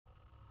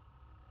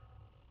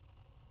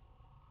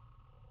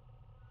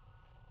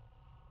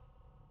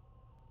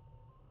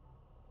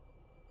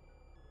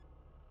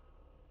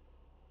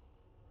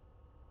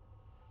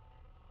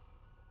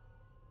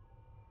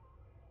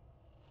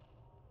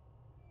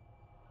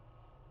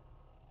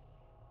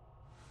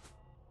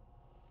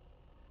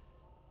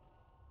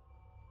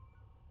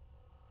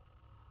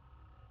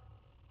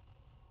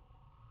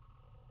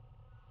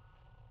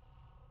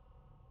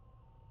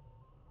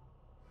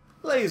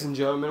Ladies and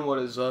gentlemen, what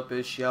is up?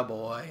 It's your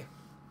boy,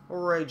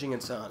 Raging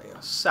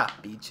Insomnia. Sup,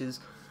 beaches?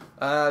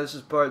 This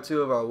is part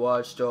 2 of our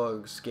Watch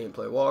Dogs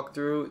gameplay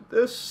walkthrough.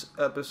 This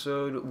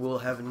episode will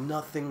have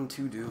nothing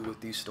to do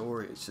with the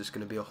story. It's just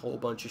going to be a whole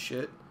bunch of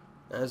shit.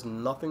 It has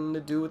nothing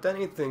to do with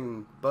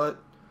anything, but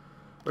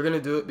we're going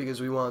to do it because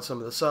we want some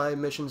of the side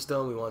missions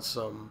done, we want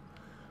some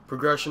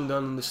progression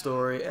done in the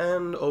story,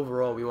 and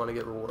overall we want to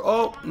get rewarded.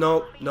 Oh,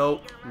 no.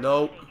 Hello,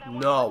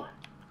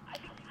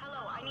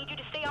 I need you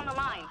to stay on the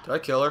line. Did I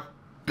kill her?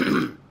 I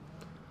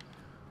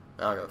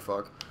don't give a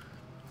fuck.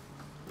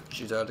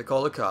 She's out to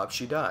call the cops,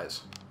 she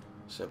dies.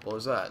 Simple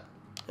as that.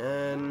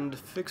 And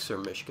fixer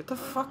mission. Get the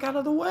fuck out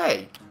of the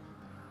way!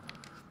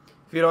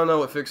 If you don't know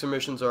what fixer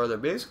missions are, they're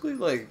basically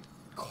like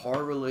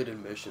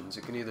car-related missions.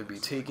 It can either be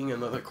taking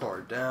another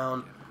car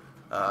down,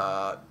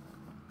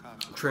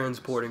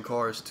 transporting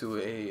cars to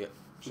a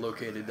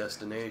located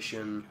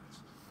destination,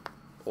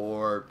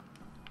 or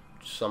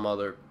some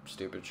other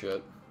stupid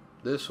shit.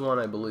 This one,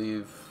 I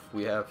believe,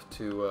 we have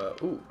to,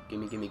 ooh,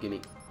 gimme.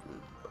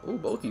 Ooh,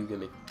 both of you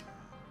gimme.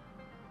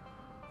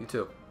 You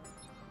too.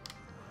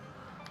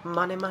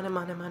 Money. Where am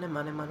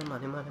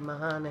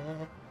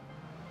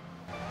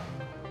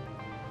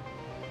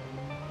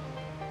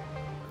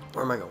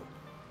I going?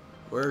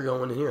 We're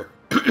going here.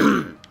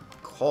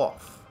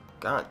 Cough.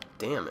 God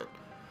damn it.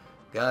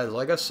 Guys,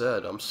 like I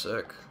said, I'm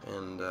sick,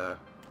 and,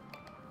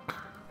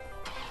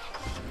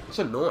 it's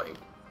annoying.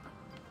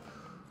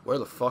 Where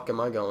the fuck am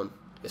I going?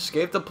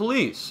 Escape the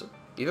police!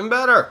 Even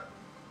better!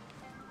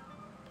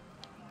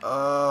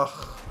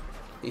 Ugh.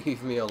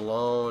 Leave me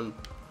alone.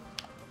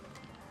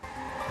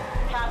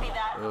 Copy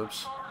that.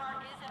 Oops.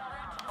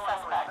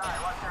 Suspect.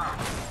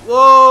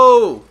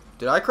 Whoa!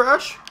 Did I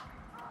crash?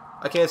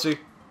 I can't see.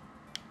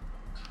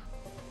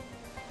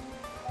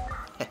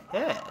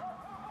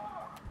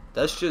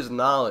 That's just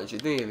knowledge. You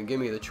didn't even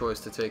give me the choice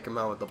to take him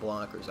out with the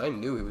blockers. I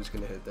knew he was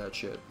gonna hit that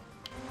shit.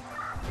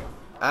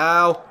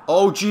 Ow!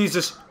 Oh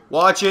Jesus!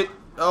 Watch it!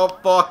 Oh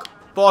fuck!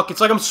 Fuck! It's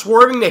like I'm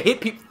swerving to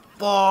hit people.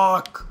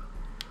 Fuck!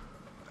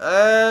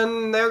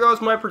 And there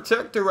goes my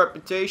protector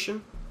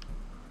reputation.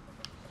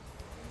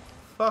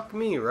 Fuck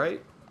me,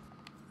 right?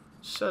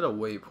 Set a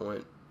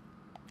waypoint.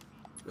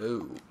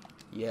 Ooh,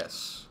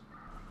 yes.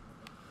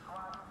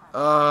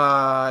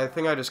 I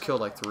think I just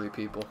killed like 3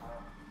 people.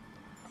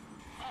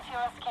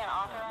 CTOS can't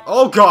authorize.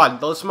 Oh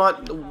god, let's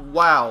not.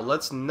 Wow,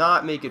 let's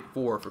not make it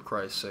 4 for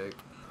Christ's sake.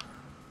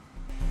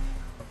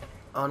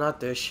 Oh, not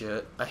this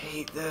shit. I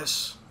hate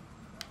this.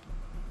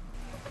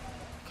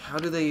 How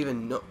do they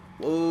even know?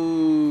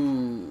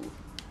 Whoa.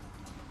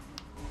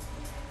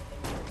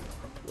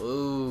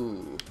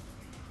 Whoa.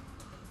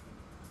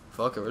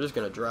 Fuck it, we're just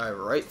gonna drive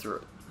right through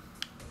it.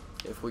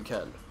 If we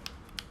can.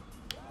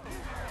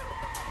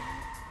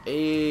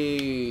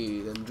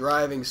 Hey, them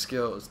driving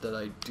skills that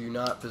I do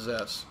not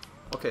possess.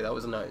 Okay, that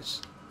was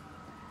nice.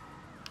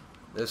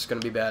 This is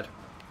gonna be bad.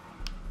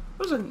 It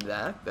wasn't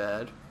that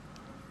bad.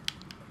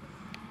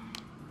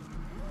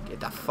 Get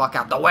the fuck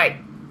out the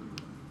way!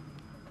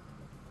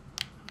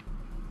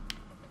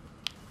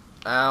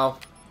 Ow.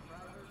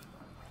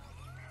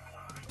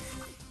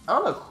 I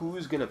don't know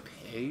who's gonna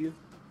pay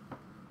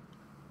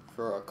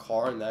for a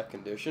car in that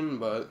condition,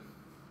 but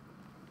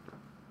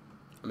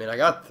I mean, I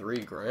got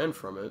 $3 grand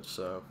from it,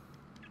 so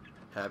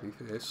happy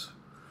face.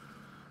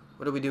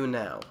 What are we doing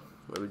now?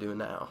 What are we doing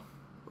now?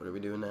 What are we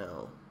doing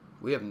now?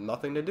 We have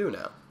nothing to do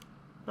now.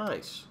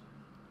 Nice.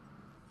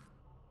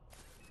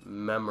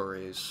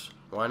 Memories.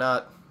 Why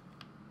not?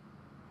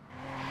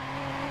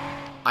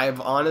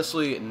 I've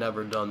honestly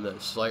never done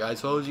this. Like, I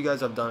told you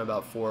guys I've done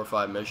about 4 or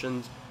 5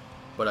 missions,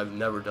 but I've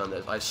never done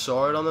this. I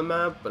saw it on the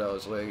map, but I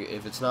was like,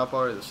 if it's not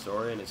part of the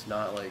story and it's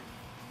not like,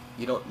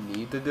 you don't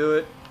need to do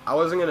it, I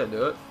wasn't gonna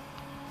do it.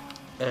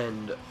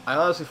 And I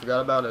honestly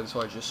forgot about it until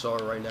I just saw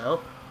it right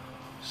now.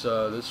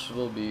 So this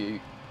will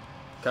be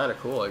kind of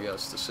cool, I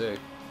guess, to see.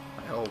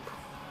 I hope.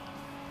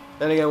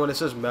 Then again, when it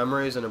says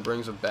memories and it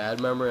brings a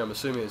bad memory, I'm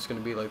assuming it's gonna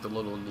be like the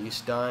little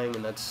niece dying,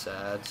 and that's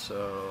sad,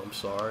 so I'm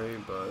sorry,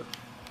 but...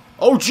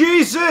 Oh,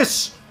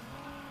 Jesus!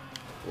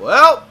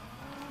 Well,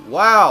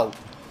 wow.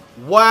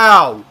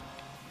 Wow.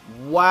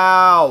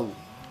 Wow.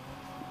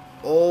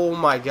 Oh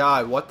my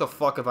god, what the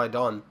fuck have I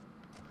done?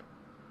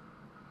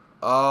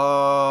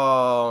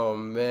 Oh,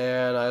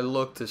 man, I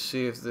looked to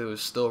see if it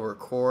was still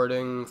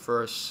recording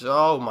first.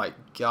 Oh my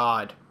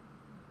god.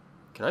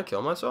 Can I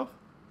kill myself?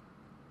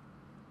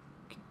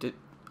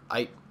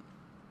 I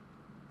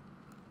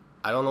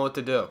don't know what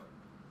to do.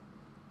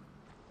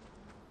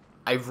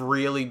 I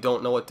really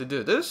don't know what to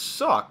do. This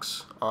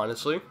sucks,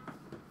 honestly.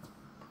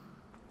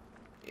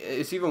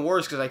 It's even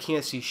worse because I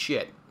can't see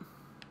shit.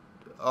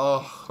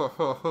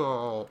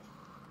 Oh.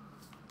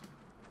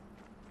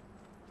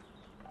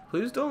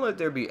 Please don't let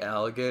there be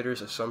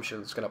alligators or some shit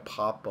that's gonna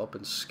pop up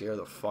and scare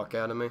the fuck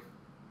out of me.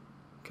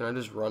 Can I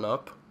just run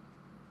up?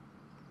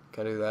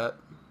 Can I do that?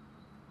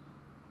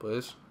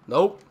 Please?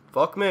 Nope.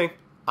 Fuck me.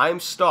 I'm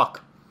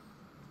stuck.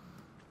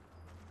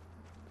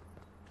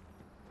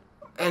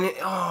 And it,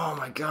 oh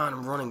my god,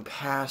 I'm running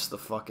past the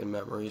fucking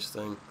memories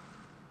thing.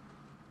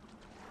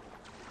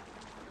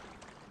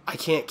 I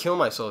can't kill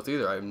myself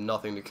either. I have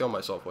nothing to kill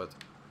myself with.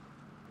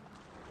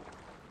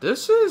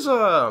 This is,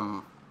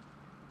 wow.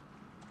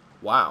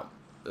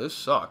 This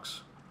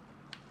sucks.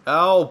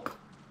 Help!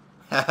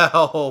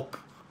 Help!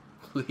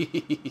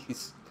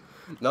 Please.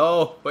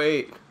 No,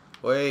 wait.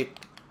 Wait.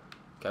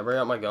 Can I bring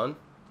out my gun?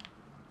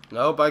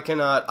 Nope, I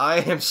cannot. I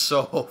am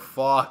so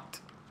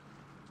fucked.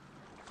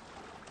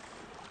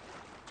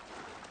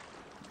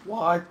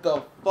 What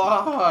the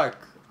fuck?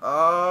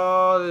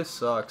 Oh, this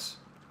sucks.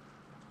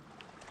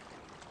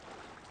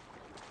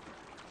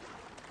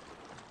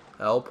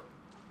 Help.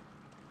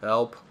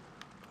 Help.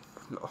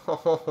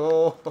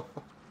 No.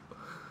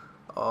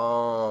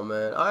 Oh,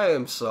 man. I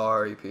am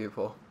sorry,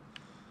 people.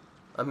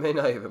 I may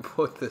not even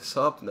put this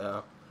up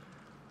now.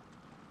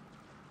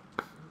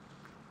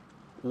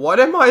 What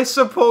am I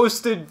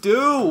supposed to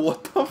do?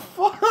 What the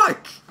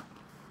fuck?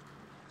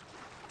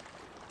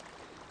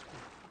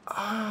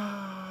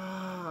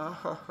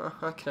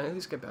 Can I at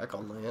least get back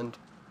on land?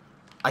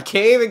 I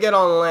can't even get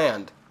on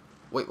land.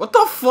 Wait, what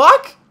the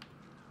fuck?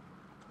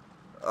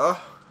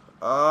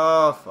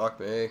 Oh, fuck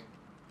me.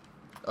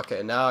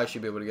 Okay, now I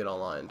should be able to get on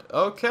land.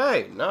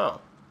 Okay, no.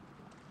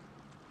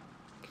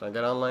 Can I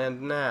get on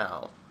land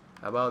now?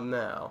 How about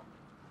now?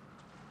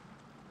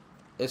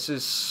 This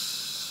is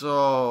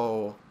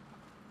so...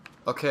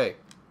 Okay,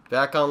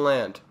 back on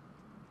land.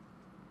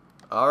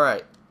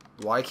 Alright.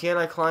 Why can't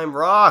I climb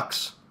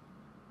rocks?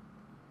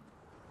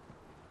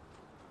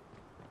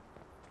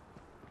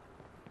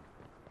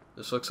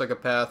 This looks like a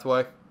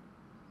pathway.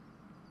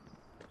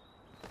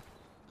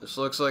 This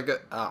looks like a...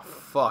 Ah,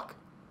 fuck.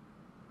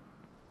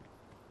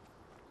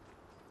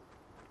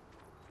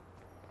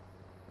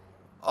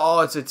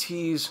 Oh, it's a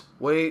tease.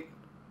 Wait.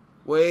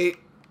 Wait.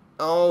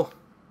 Oh.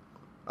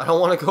 I don't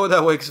want to go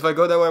that way, because if I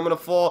go that way, I'm going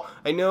to fall.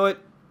 I knew it.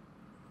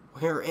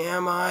 Where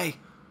am I?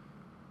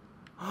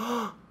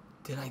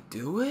 Did I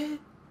do it?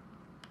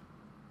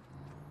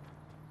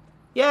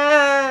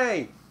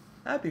 Yay!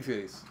 Happy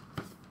face.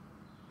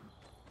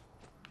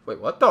 Wait,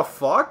 what the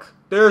fuck?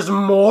 There's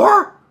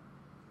more?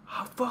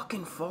 How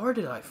fucking far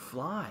did I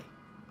fly?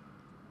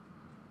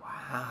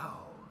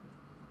 Wow.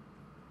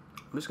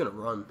 I'm just gonna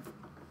run.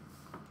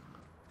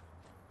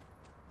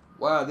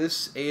 Wow,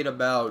 this ate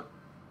about,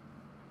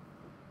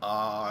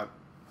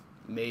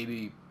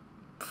 maybe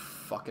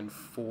fucking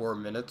 4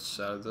 minutes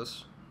out of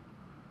this.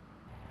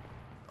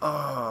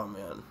 Oh,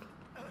 man.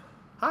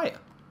 Hiya.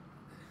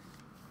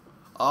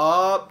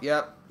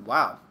 Yep.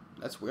 Wow.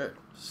 That's weird.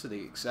 This is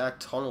the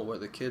exact tunnel where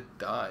the kid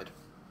died.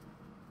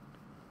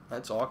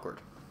 That's awkward.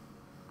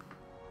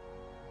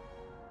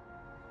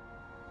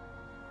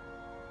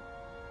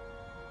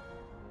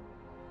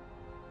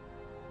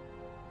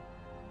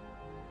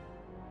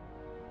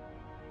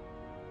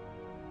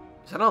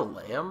 Is that a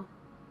lamb?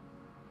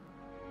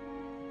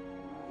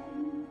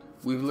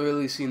 We've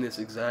literally seen this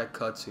exact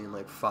cutscene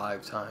like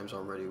 5 times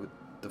already with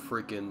the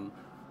freaking,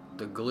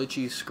 the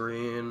glitchy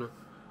screen,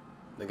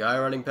 the guy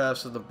running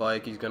past with the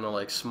bike, he's gonna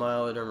like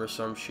smile at him or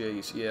some shit,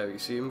 you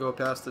see him go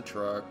past the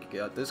truck, you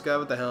got this guy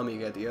with the helmet,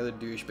 you got the other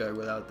douchebag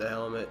without the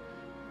helmet,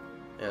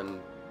 and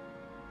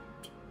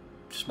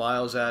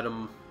smiles at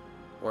him,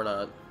 or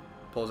not,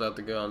 pulls out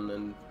the gun,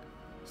 and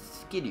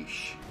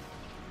skittish.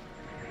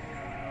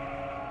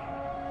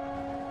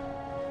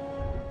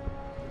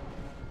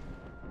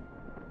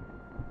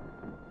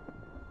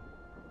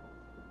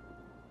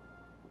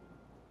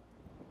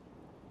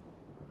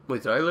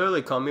 Wait, did I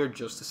literally come here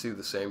just to see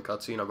the same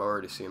cutscene I've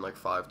already seen like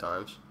 5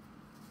 times?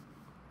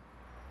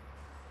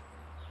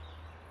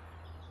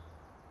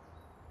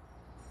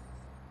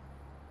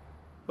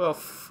 Well,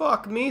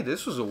 fuck me.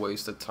 This was a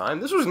waste of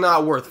time. This was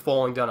not worth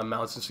falling down a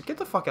mountain. So get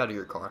the fuck out of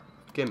your car.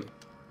 Give me.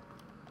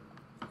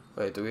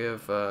 Wait, do we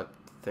have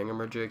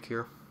thingamajig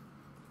here?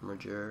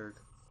 Thingamajig.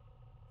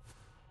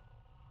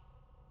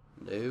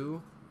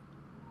 No?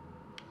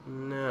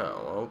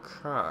 No.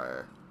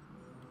 Okay.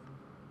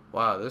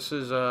 Wow, this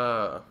is,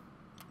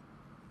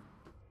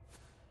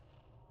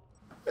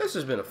 this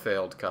has been a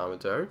failed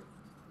commentary.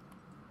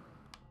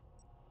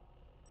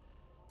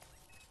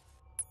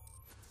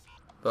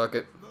 Fuck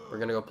it. We're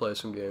gonna go play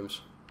some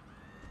games.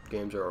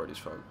 Games are always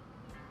fun.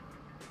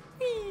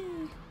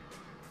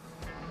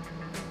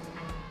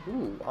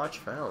 Ooh, watch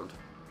found.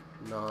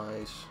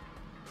 Nice.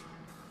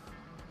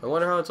 I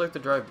wonder how it's like to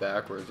drive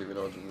backwards, even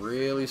though it's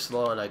really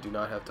slow and I do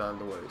not have time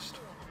to waste.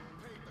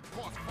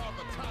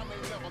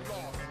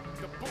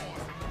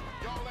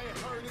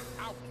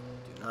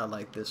 Do not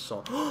like this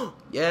song.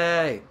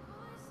 Yay!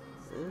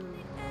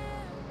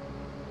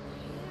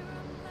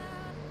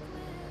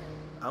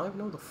 I don't even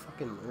know the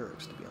fucking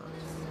lyrics, to be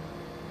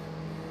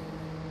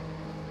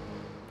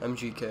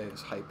honest. MGK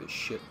is hype as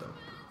shit, though.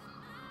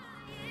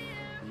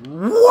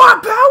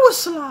 What? Power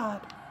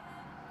slide!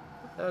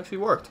 That actually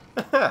worked.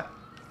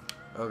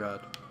 Oh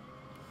god.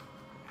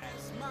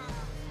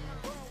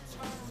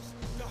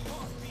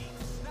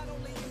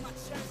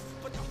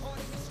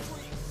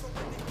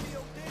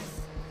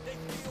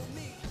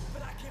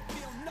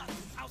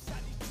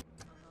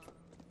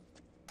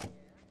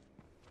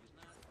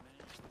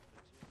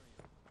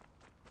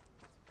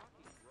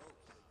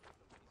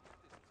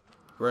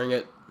 Bring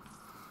it.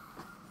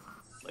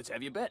 Let's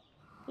have your bet.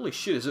 Holy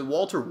shit, is it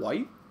Walter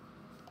White?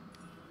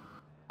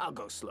 I'll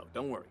go slow,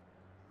 don't worry.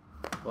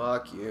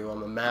 Fuck you,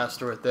 I'm a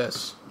master at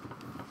this.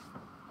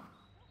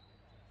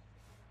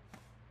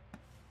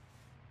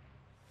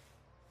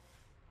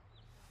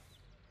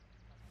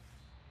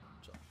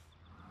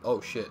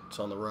 Oh shit, it's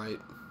on the right.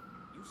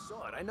 You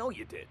saw it, I know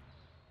you did.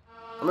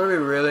 I'm gonna be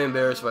really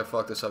embarrassed if I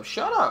fuck this up.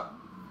 Shut up!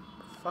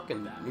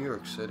 Fucking New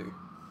York City.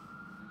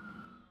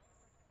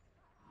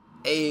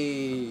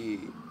 Hey!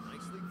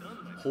 Nicely done,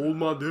 my Hold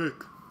my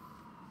dick.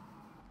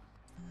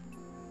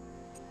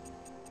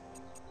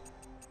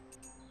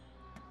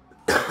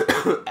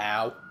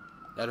 Ow.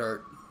 That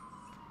hurt.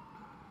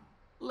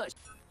 Let's...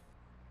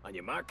 On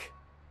your mark.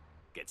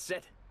 Get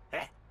set.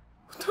 Heh.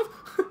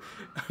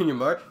 On your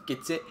mark,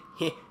 get it.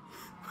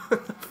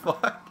 What the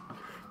fuck?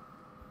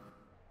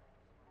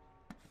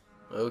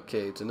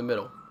 Okay, it's in the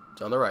middle.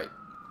 It's on the right.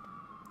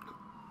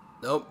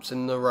 Nope, it's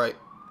in the right.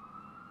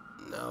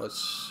 Now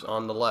it's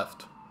on the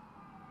left.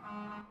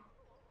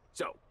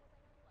 So,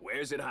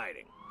 where's it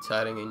hiding? It's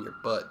hiding in your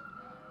butt.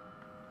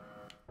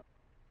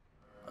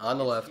 On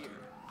the left.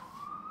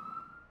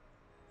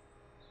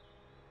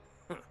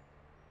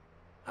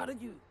 How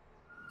did you...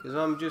 Because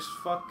I'm just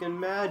fucking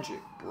magic,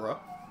 bruh.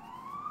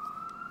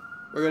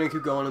 We're gonna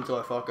keep going until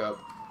I fuck up,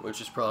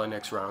 which is probably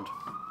next round.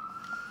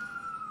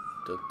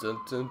 Dun, dun,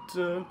 dun,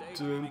 dun,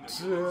 dun,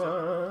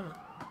 dun.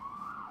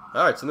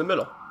 Alright, it's in the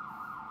middle.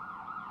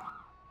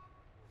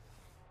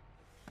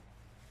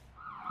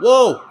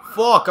 Whoa!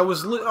 Fuck, I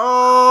was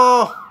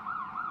oh!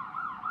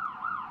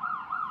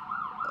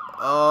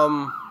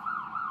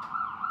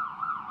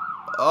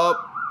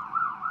 Up.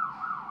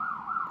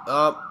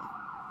 Up.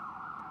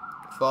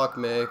 Fuck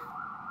me.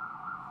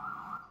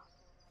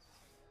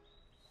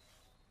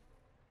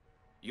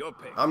 Your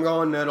pick. I'm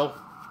going middle.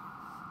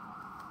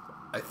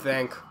 I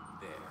think.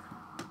 There.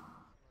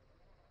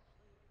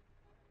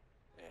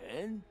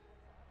 And...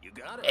 You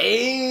got it.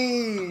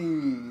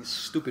 Hey!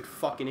 Stupid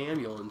fucking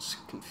ambulance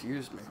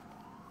confused me.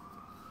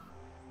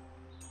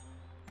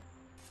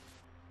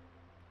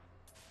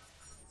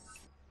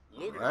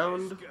 Look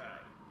Round. at this guy.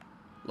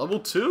 Level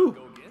 2.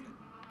 Go again.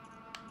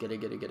 Get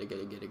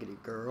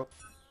it, girl.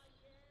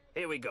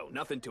 Here we go.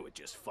 Nothing to it.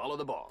 Just follow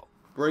the ball.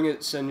 Bring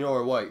it,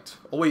 Senor White.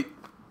 Oh, wait.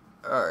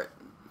 Alright.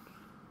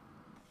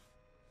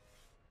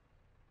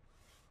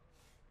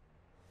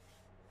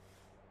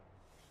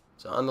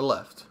 It's on the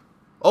left.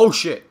 Oh,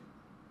 shit.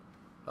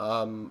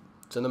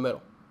 It's in the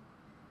middle.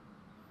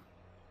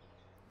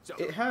 So,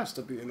 It has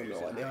to be in the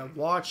middle. I mean, I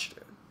watched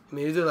it. I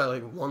mean, he did that,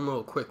 like, one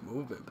little quick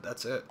movement, but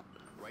that's it.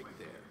 right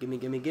there. Gimme,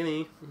 gimme,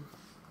 gimme.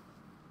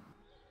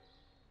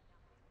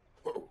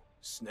 Whoa.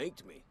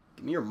 Snaked me.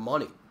 Give me your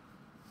money.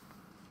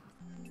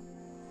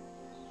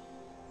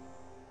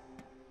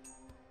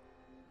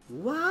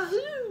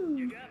 Wahoo!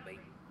 You got me.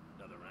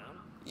 Another round.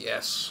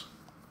 Yes.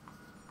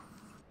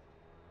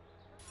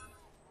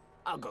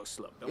 I'll go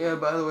slow. Don't Yeah,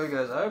 by the way,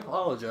 guys, I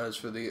apologize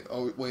for the...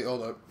 Oh, wait,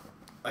 hold up.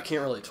 I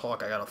can't really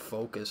talk. I gotta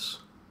focus.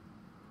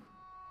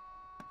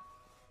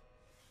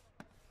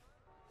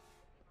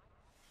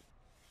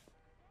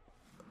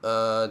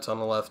 It's on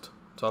the left.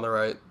 It's on the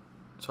right.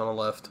 It's on the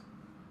left.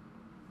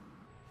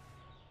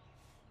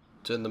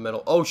 It's in the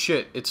middle. Oh,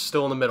 shit. It's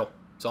still in the middle.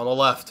 It's on the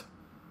left.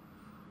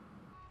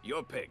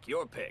 Your pick.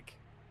 Your pick.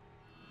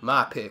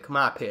 My pick.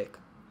 My pick.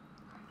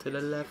 To the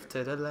left.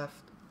 To the left.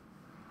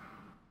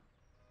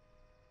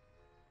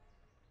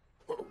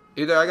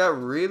 Either I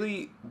got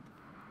really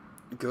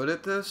good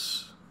at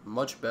this,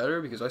 much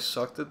better because I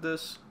sucked at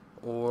this,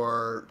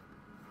 or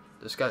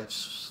this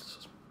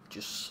guy's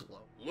just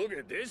slow. Look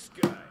at this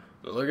guy.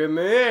 Look at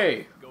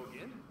me! Go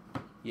again.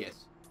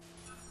 Yes.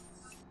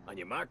 On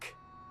your mark.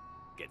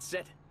 Get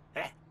set.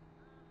 Heh.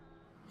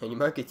 And you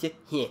mark it, yeah?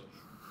 Yeah.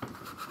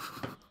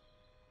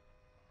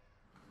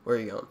 Where are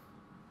you going?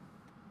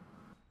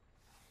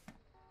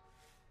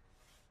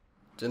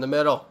 It's in the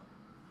middle.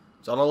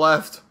 It's on the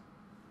left.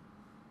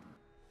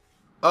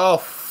 Oh,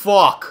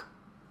 fuck!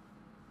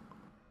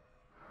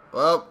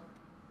 Well,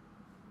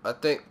 I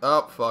think...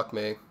 Oh, fuck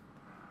me.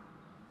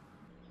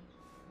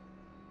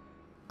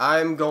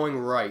 I'm going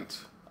right.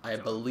 I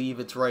believe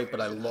it's right, but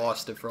I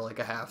lost it for like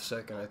a half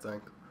second, I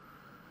think.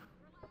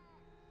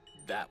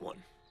 That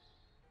one.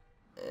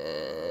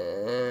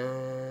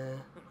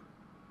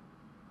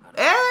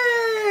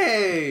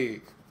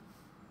 Hey!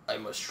 I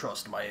must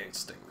trust my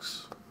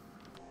instincts.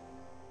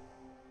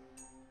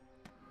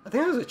 I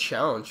think there's a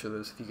challenge for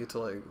this if you get to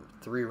like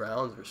 3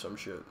 rounds or some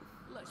shit.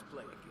 Let's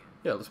play again.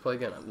 Yeah, let's play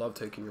again. I love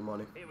taking your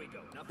money. Here we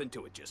go. Nothing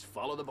to it. Just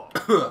follow the ball.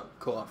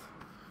 Cough.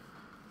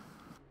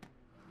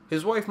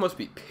 His wife must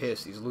be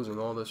pissed. He's losing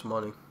all this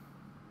money.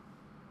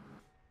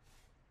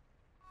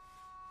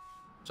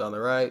 It's on the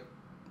right.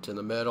 It's in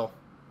the middle.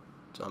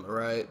 It's on the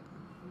right.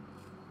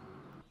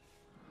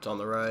 It's on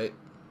the right.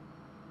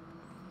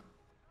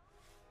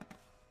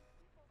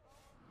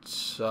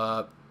 It's,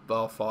 oh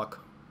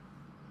fuck.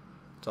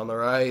 It's on the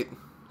right.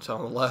 It's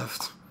on the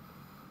left.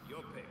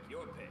 Your pick.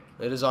 Your pick.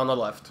 It is on the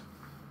left.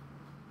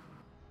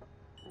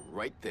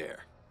 Right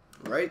there.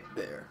 Right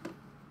there.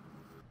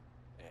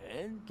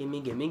 And Gimme,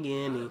 gimme,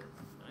 gimme.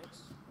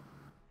 nice.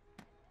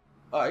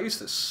 Oh, I used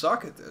to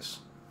suck at this.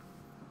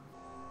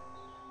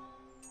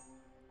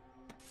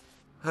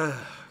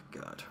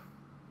 God.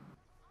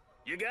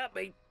 You got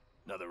me.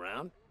 Another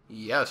round.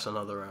 Yes,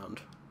 another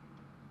round.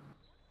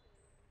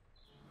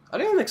 I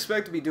didn't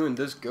expect to be doing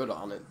this good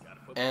on it.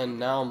 And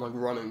now I'm like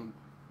running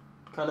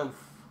kind of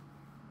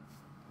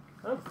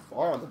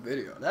far on the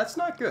video. That's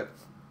not good.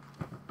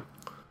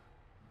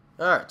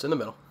 Alright, it's in the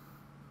middle.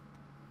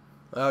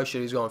 Oh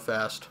shit, he's going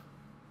fast.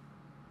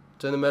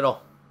 It's in the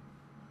middle.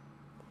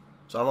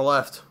 It's on the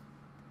left.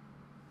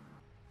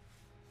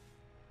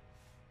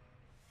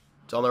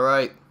 It's on the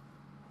right.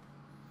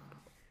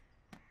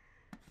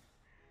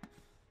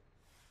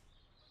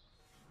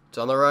 It's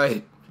on the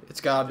right.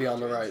 It's gotta be on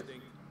the right.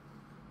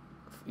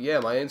 Yeah,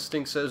 my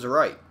instinct says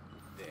right.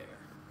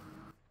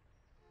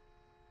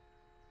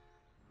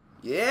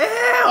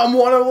 Yeah, I'm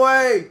one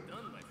away.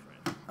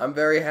 I'm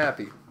very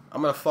happy.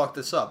 I'm gonna fuck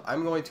this up.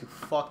 I'm going to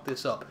fuck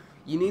this up.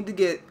 You need to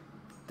get,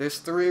 there's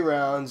 3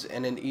 rounds,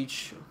 and in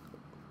each,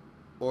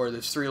 or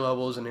there's 3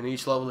 levels, and in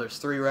each level there's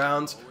 3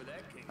 rounds.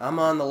 I'm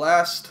on the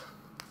last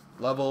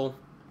level,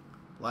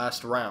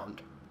 last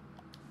round.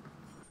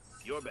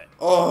 Your bet.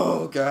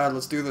 Oh god,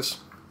 let's do this.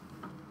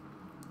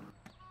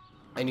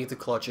 I need to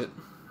clutch it.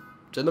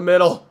 It's in the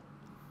middle.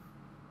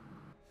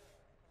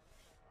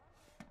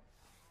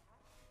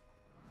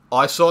 Oh,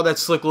 I saw that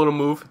slick little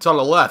move. It's on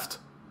the left.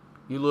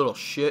 You little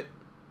shit.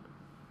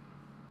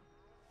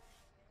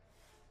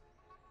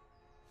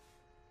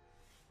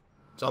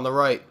 It's on the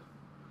right.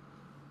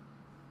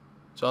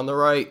 It's on the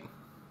right.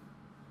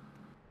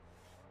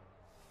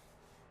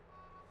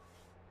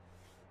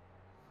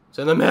 It's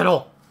in the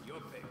middle.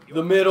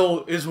 The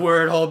middle is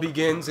where it all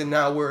begins and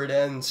not where it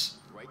ends.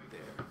 Right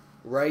there.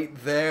 Right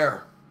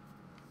there.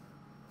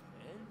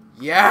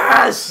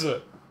 Yes!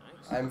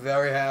 I'm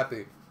very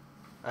happy.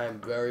 I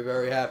am very,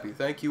 very happy.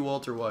 Thank you,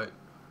 Walter White.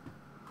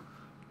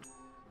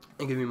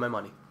 And give me my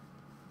money.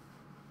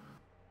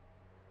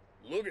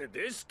 Look at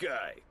this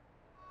guy.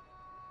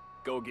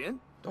 Go again?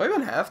 Do I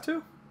even have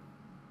to?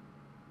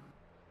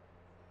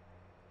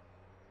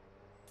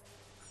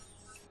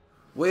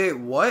 Wait,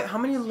 what? How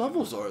many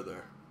levels are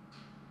there?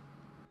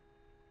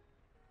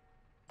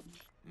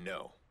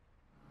 No.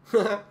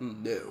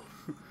 No.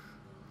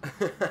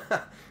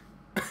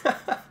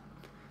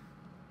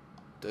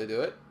 Did I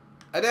do it?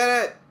 I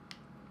did it!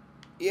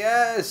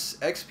 Yes!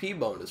 XP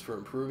bonus for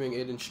improving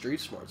Aiden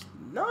Street Smarts.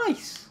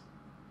 Nice!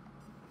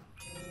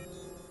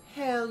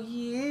 Hell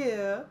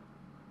yeah!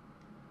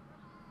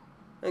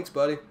 Thanks,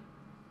 buddy.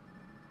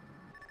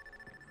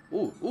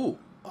 Ooh, ooh.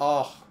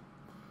 Oh.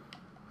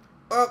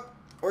 Oh,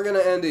 we're gonna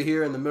end it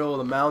here in the middle of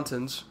the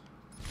mountains.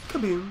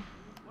 Kaboom.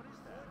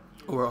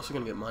 Oh, we're also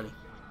gonna get money.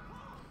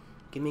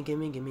 Gimme,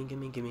 gimme, gimme,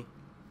 gimme, gimme.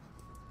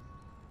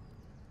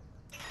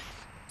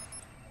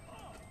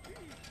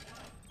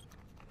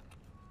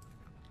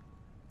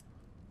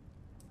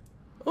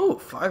 Oh,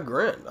 5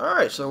 grand.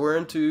 Alright, so we're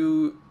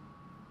into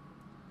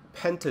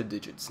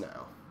pentadigits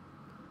now.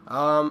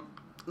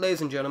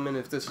 Ladies and gentlemen,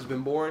 if this has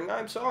been boring,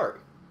 I'm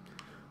sorry.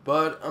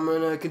 But I'm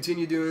gonna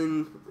continue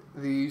doing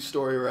the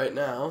story right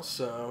now,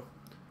 so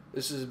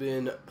this has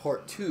been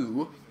part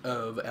 2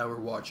 of our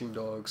Watching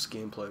Dogs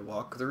gameplay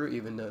walkthrough,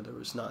 even though there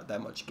was not that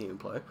much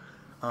gameplay.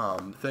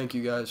 Thank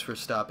you guys for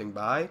stopping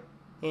by,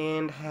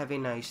 and have a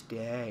nice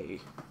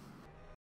day.